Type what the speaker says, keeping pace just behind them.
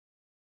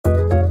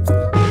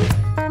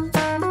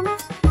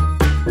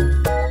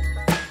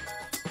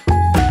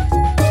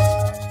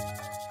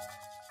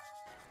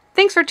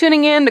Thanks for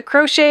tuning in to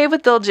Crochet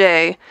with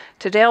J.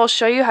 Today I'll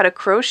show you how to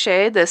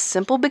crochet this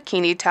simple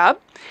bikini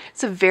top.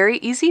 It's a very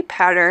easy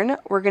pattern.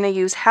 We're going to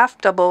use half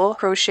double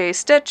crochet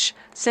stitch,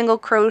 single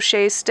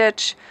crochet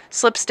stitch,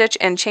 slip stitch,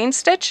 and chain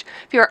stitch.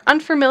 If you are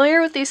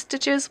unfamiliar with these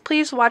stitches,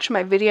 please watch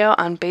my video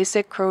on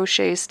basic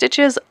crochet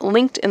stitches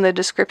linked in the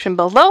description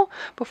below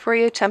before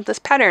you attempt this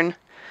pattern.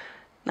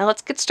 Now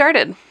let's get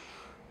started.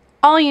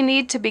 All you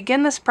need to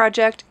begin this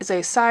project is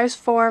a size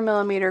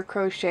 4mm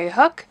crochet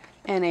hook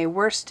and a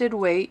worsted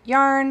weight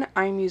yarn.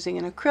 I'm using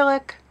an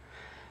acrylic.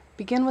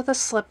 Begin with a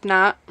slip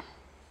knot.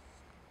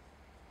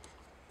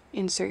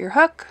 Insert your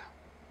hook.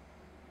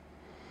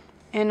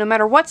 And no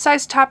matter what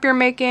size top you're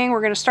making,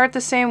 we're going to start the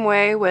same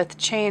way with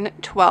chain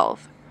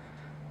 12.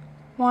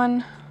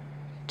 1,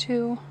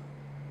 2,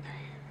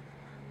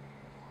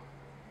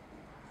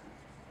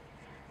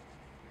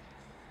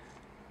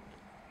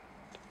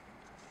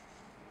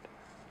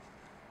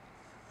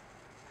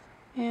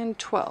 3, and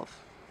 12.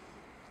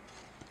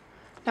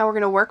 Now we're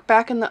going to work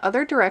back in the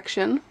other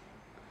direction.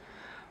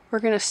 We're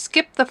going to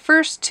skip the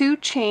first 2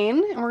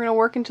 chain and we're going to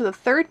work into the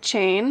 3rd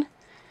chain. And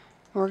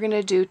we're going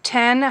to do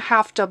 10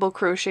 half double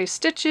crochet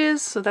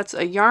stitches, so that's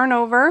a yarn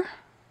over,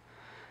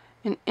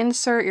 and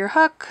insert your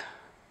hook,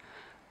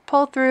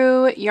 pull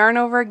through, yarn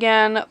over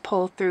again,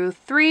 pull through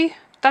 3.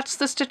 That's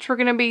the stitch we're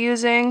going to be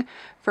using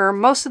for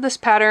most of this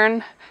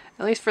pattern,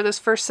 at least for this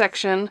first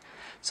section.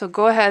 So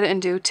go ahead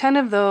and do 10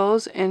 of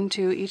those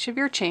into each of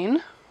your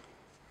chain.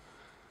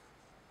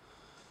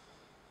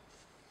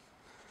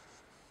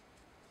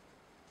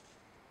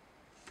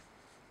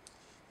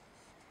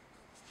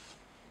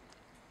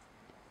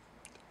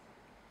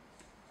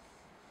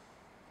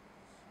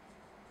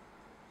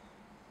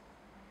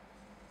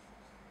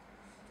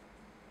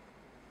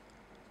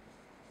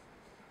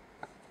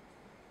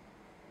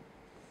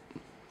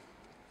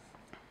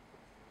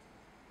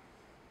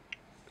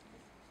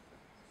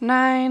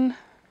 Nine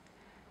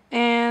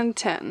and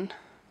 10.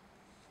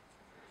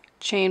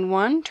 Chain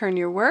 1, turn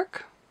your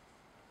work.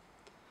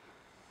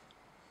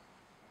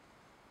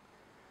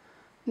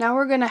 Now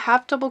we're going to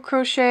half double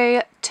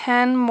crochet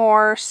 10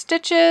 more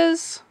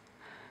stitches,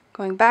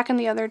 going back in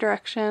the other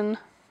direction.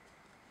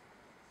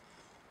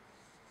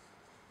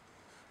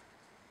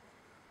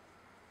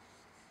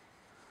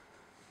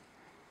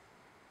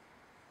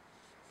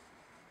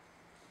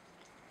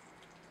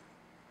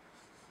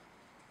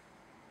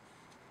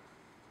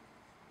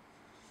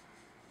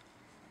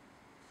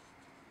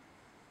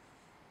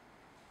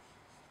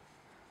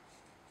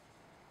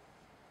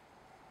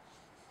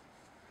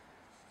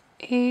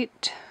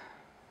 Eight,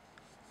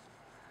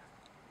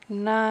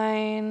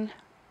 9,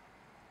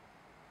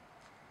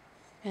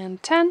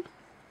 and 10.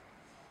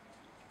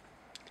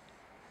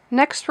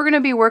 Next we're going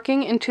to be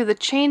working into the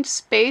chain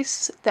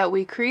space that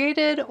we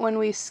created when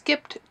we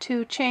skipped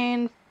 2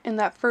 chain in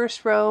that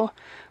first row.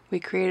 We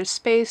create a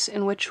space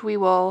in which we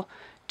will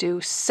do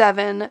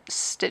 7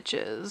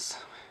 stitches.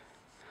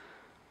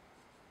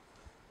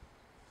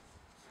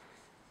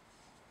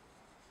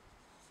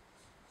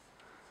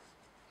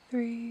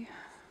 Three,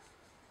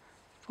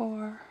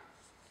 4,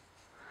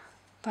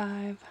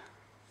 5,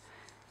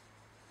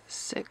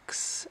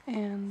 6,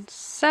 and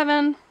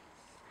 7,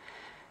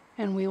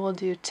 and we will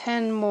do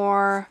 10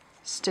 more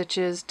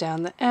stitches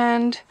down the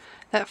end.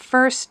 That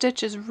first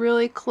stitch is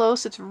really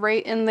close, it's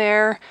right in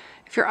there.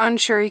 If you're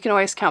unsure, you can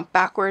always count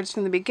backwards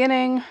from the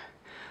beginning.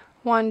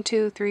 1,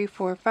 2, 3,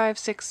 4, 5,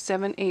 6,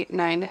 7, 8,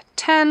 9,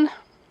 10.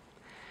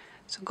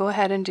 So go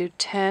ahead and do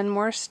 10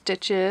 more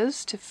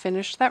stitches to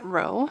finish that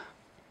row.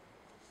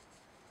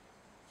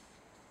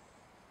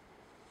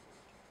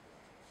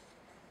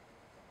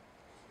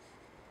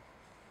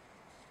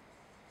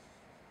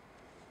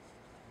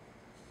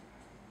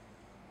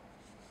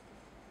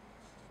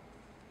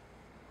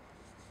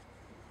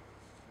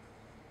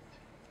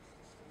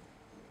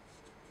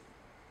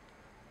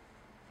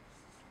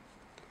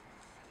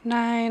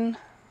 Nine,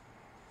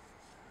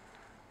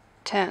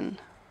 10.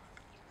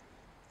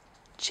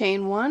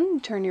 Chain 1,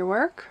 turn your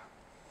work.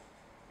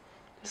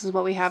 This is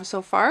what we have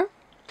so far.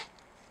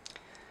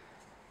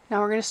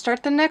 Now we're going to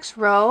start the next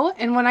row,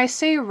 and when I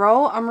say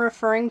row, I'm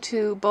referring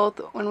to both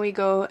when we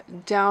go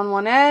down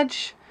one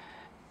edge,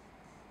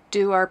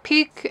 do our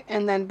peak,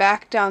 and then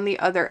back down the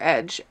other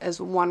edge as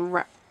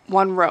one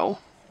row.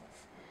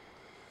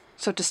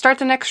 So to start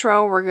the next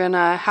row, we're going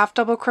to half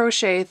double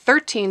crochet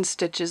 13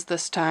 stitches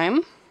this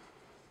time.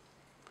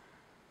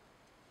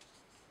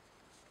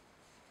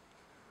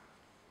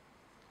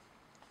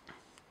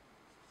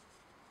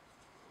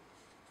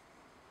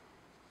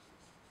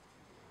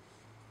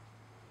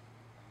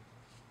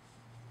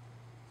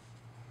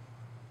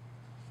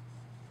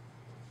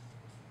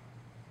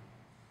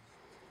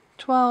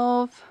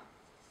 $12,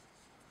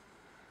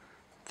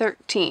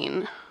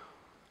 $13.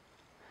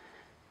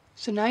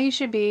 So now you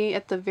should be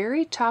at the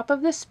very top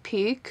of this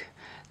peak.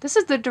 This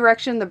is the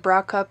direction the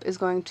bra cup is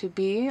going to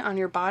be on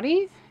your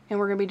body, and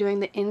we're going to be doing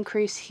the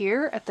increase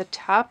here at the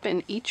top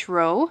in each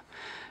row.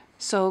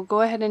 So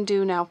go ahead and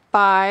do now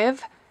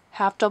 5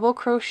 half double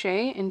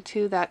crochet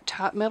into that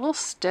top middle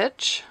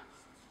stitch.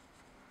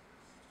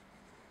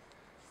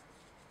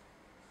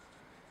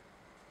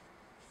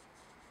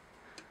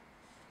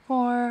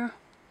 4,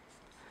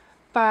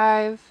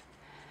 5,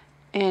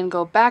 and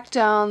go back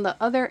down the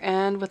other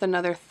end with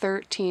another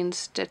 13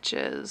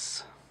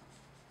 stitches.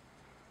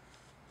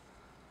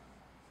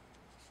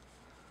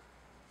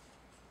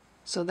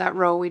 So that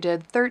row we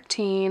did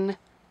 13,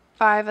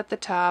 5 at the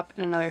top,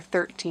 and another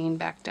 13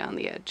 back down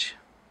the edge.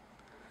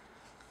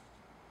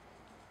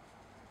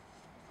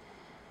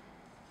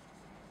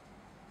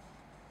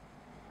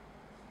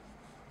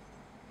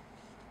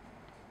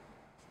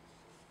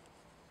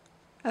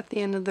 At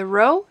the end of the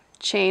row,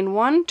 chain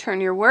 1,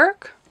 turn your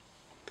work.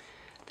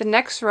 The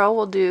next row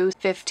we'll do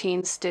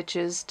 15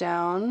 stitches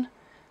down,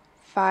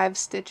 5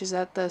 stitches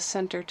at the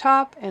center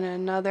top, and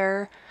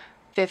another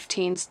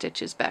 15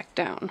 stitches back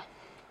down.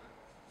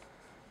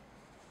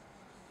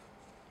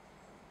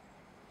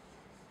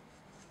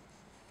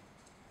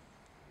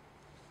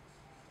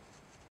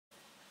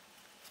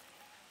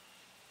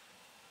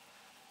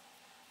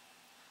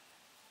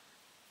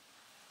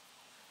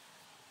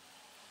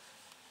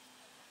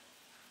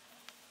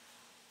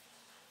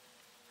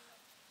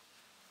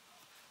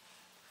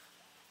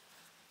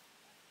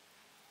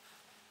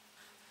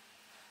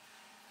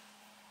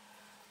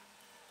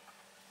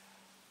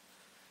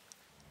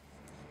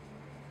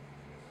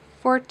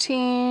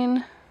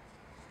 "14,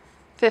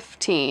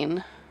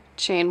 15.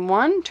 Chain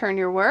 1, turn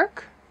your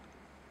work.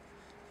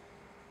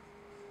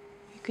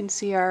 You can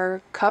see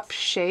our cup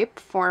shape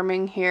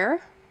forming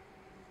here.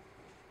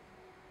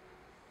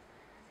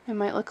 It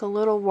might look a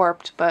little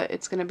warped, but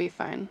it's going to be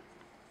fine.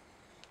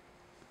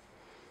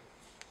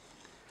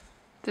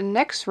 The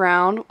next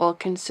round will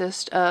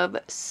consist of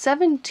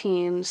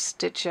 17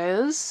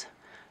 stitches,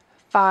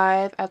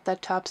 5 at the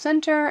top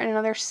center, and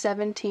another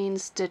 17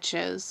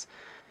 stitches.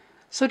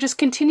 So just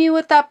continue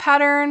with that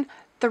pattern.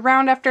 The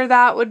round after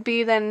that would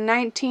be then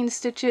 19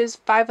 stitches,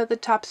 5 at the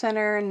top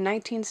center, and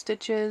 19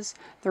 stitches.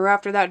 The row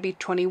after that would be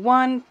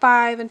 21,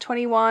 5, and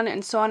 21,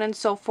 and so on and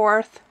so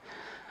forth.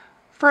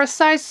 For a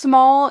size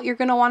small, you're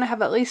going to want to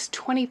have at least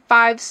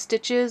 25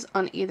 stitches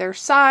on either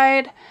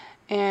side,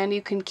 and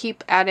you can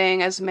keep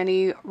adding as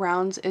many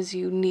rounds as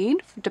you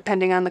need,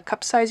 depending on the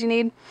cup size you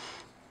need.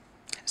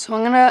 So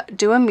I'm going to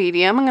do a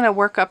medium. I'm going to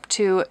work up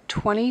to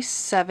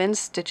 27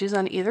 stitches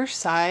on either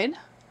side.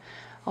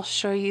 I'll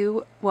show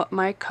you what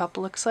my cup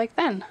looks like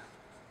then.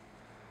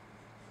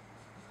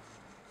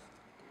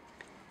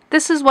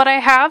 This is what I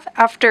have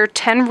after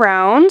 10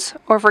 rounds,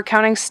 or if we're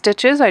counting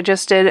stitches, I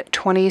just did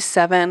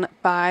 27,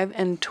 5,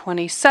 and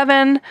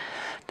 27.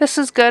 This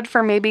is good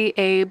for maybe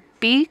a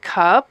B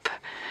cup.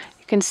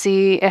 You can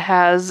see it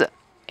has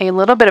a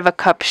little bit of a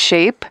cup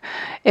shape.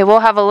 It will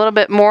have a little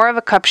bit more of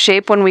a cup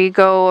shape when we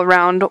go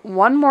around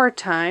one more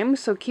time,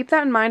 so keep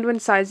that in mind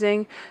when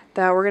sizing,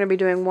 that we're going to be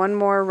doing one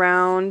more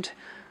round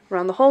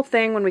around the whole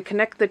thing when we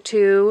connect the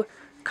two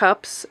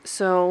cups.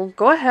 So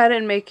go ahead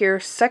and make your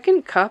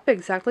second cup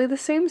exactly the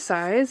same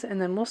size,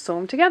 and then we'll sew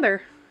them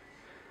together.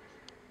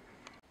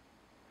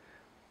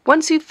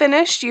 Once you've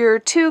finished your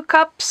two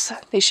cups,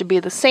 they should be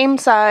the same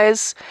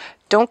size.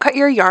 Don't cut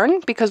your yarn,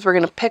 because we're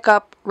going to pick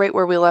up right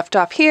where we left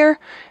off here.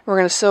 We're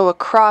going to sew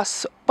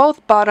across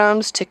both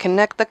bottoms to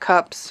connect the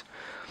cups.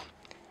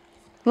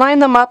 Line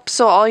them up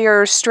so all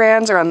your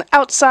strands are on the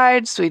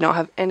outside, so we don't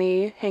have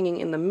any hanging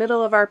in the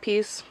middle of our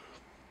piece.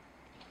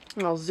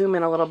 And I'll zoom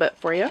in a little bit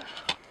for you.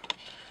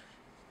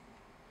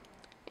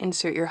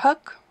 Insert your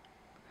hook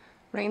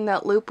right in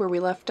that loop where we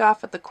left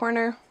off at the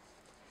corner.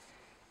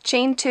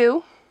 Chain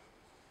 2.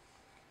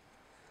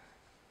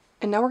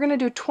 And now we're going to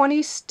do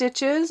 20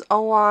 stitches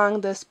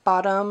along this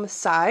bottom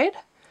side.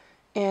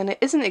 And it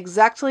isn't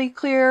exactly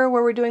clear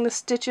where we're doing the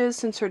stitches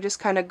since we're just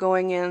kind of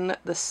going in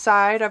the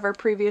side of our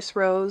previous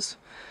rows.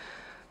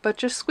 But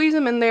just squeeze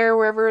them in there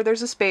wherever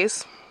there's a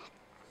space.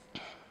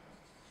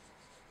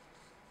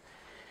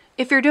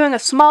 If you're doing a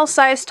small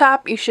size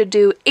top, you should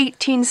do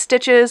 18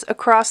 stitches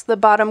across the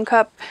bottom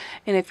cup.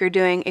 And if you're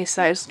doing a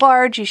size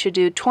large, you should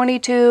do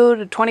 22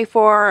 to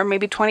 24 or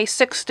maybe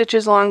 26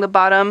 stitches along the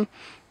bottom.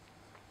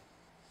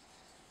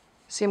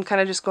 See, I'm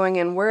kind of just going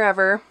in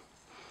wherever.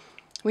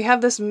 We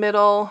have this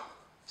middle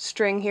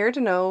string here to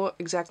know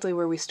exactly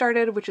where we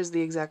started, which is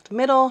the exact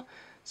middle.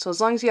 So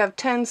as long as you have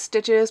 10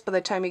 stitches by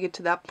the time you get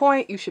to that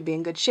point, you should be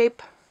in good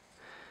shape.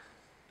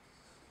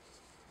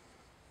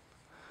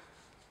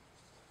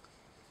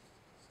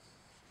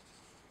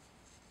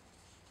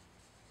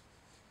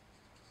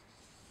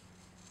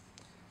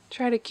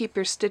 Try to keep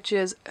your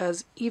stitches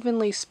as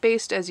evenly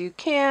spaced as you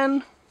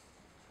can.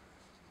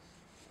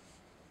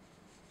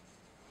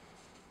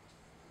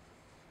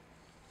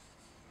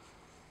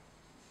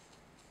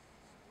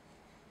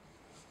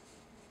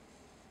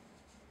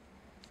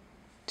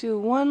 Do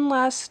one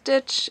last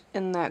stitch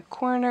in that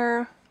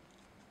corner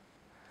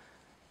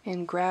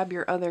and grab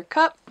your other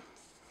cup.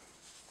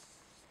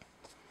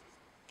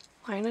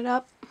 Line it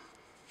up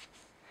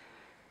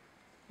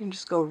and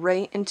just go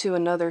right into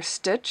another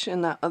stitch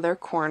in that other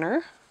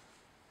corner.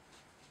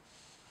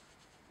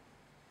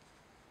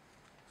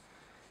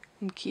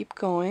 And keep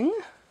going.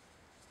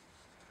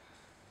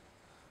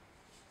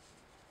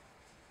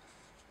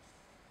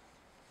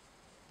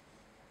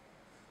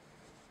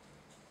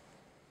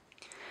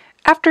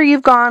 After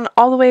you've gone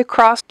all the way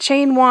across,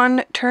 chain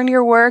 1, turn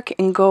your work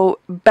and go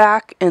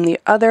back in the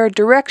other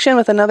direction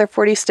with another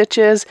 40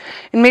 stitches,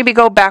 and maybe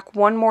go back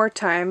one more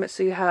time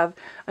so you have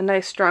a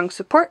nice strong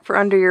support for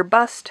under your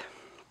bust.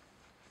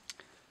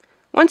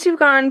 Once you've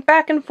gone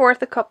back and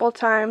forth a couple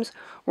times,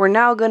 we're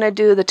now going to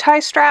do the tie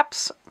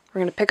straps. We're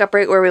going to pick up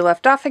right where we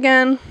left off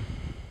again,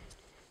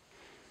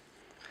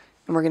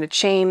 and we're going to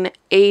chain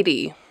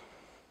 80.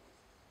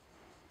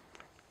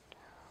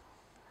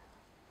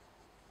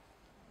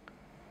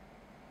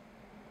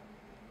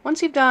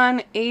 Once you've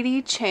done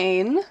 80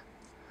 chain,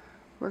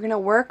 we're going to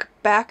work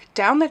back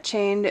down the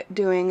chain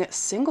doing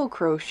single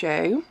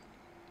crochet.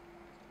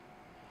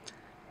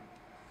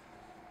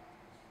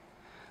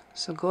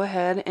 So go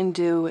ahead and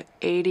do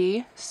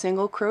 80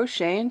 single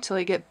crochet until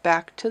you get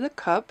back to the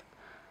cup.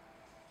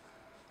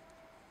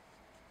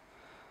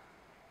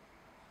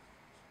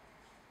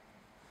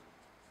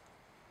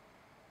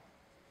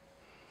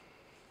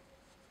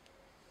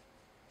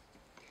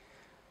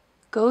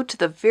 Go to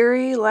the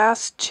very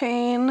last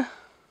chain.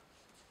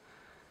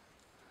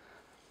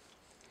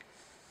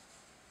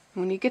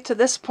 When you get to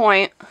this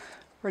point,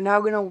 we're now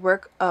going to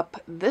work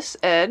up this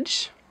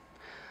edge,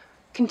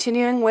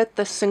 continuing with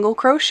the single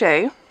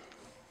crochet.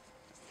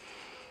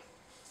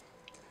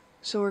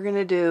 So we're going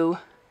to do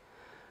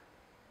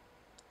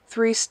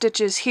 3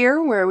 stitches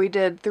here where we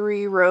did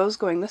 3 rows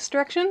going this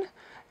direction,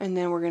 and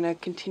then we're going to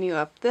continue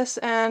up this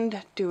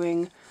end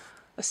doing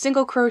a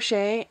single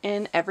crochet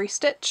in every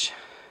stitch.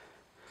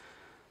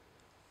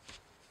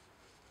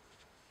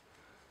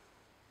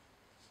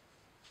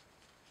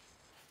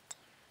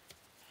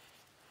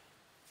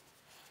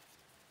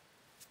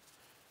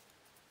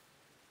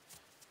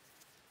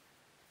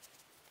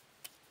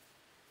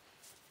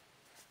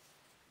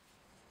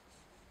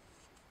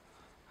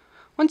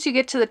 Once you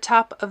get to the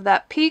top of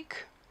that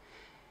peak,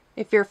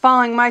 if you're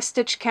following my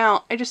stitch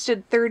count, I just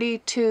did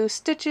 32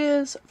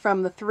 stitches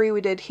from the 3 we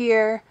did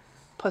here,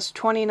 plus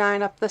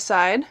 29 up the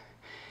side.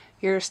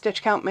 Your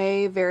stitch count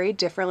may vary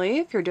differently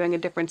if you're doing a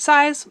different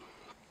size.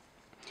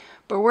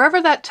 But wherever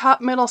that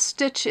top middle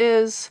stitch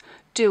is,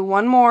 do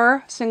 1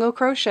 more single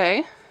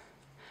crochet,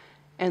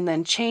 and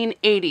then chain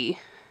 80.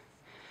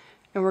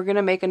 And we're going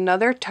to make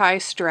another tie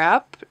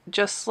strap,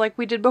 just like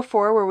we did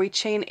before, where we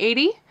chain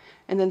 80,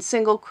 and then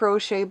single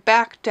crochet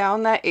back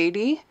down that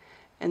 80,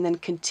 and then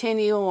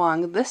continue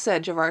along this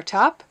edge of our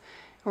top.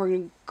 And we're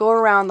going to go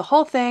around the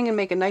whole thing and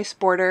make a nice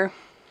border.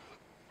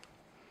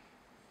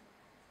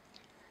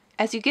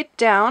 As you get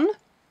down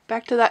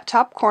back to that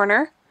top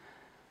corner,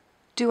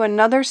 do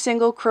another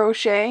single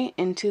crochet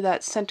into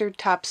that centered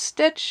top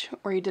stitch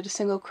where you did a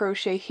single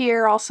crochet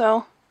here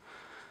also.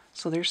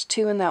 So there's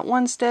 2 in that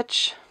one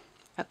stitch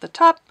at the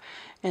top,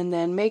 and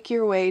then make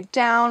your way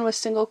down with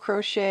single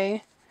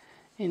crochet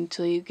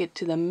until you get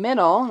to the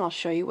middle, and I'll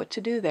show you what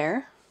to do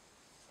there.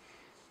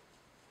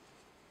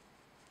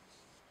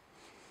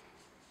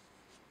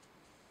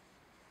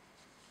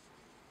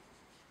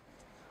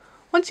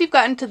 Once you've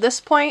gotten to this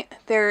point,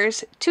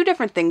 there's 2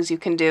 different things you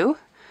can do.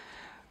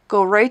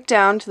 Go right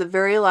down to the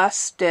very last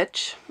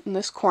stitch in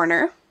this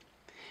corner,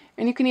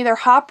 and you can either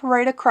hop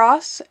right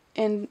across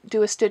and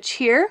do a stitch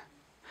here,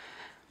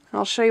 and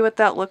I'll show you what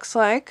that looks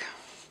like.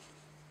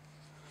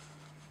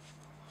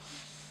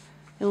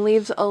 It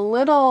leaves a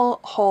little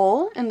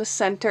hole in the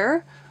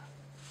center,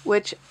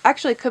 which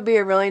actually could be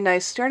a really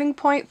nice starting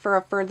point for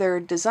a further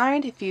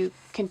design if you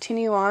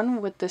continue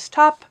on with this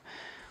top.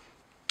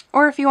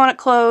 Or if you want it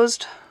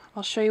closed,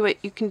 I'll show you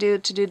what you can do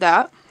to do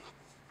that.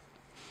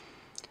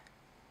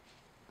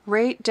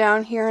 Right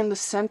down here in the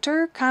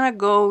center, kind of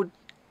go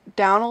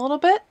down a little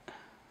bit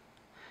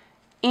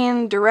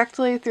and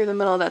directly through the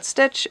middle of that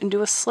stitch and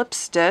do a slip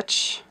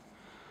stitch.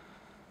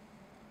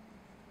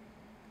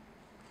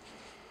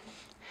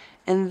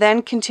 And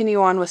then continue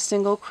on with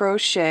single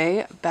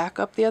crochet back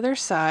up the other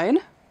side.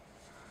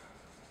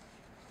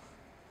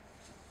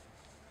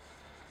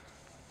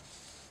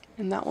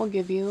 And that will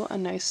give you a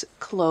nice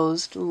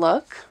closed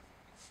look.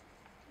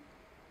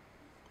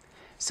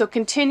 So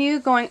continue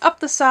going up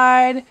the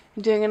side,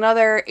 doing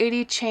another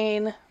 80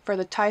 chain for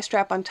the tie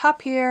strap on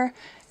top here,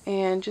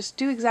 and just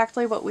do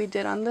exactly what we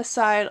did on this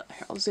side.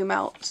 Here, I'll zoom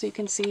out so you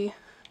can see.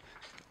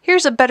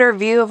 Here's a better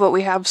view of what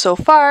we have so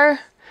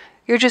far.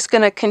 You're just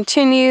going to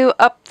continue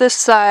up this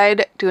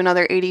side, do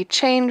another 80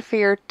 chain for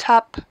your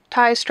top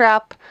tie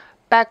strap,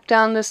 back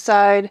down this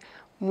side,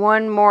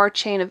 1 more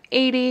chain of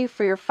 80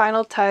 for your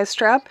final tie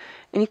strap,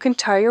 and you can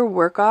tie your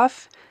work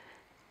off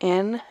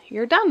and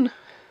you're done.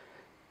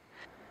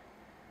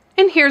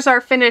 And here's our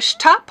finished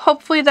top.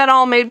 Hopefully that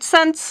all made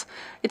sense.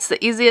 It's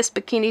the easiest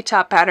bikini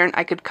top pattern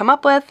I could come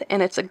up with,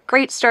 and it's a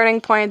great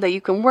starting point that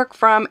you can work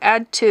from,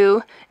 add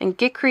to, and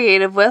get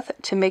creative with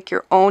to make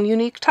your own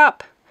unique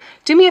top.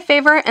 Do me a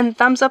favor and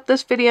thumbs up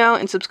this video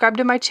and subscribe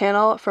to my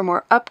channel for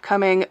more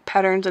upcoming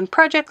patterns and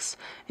projects,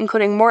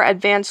 including more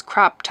advanced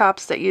crop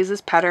tops that use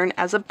this pattern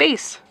as a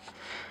base.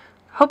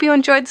 Hope you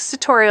enjoyed this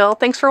tutorial.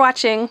 Thanks for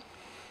watching.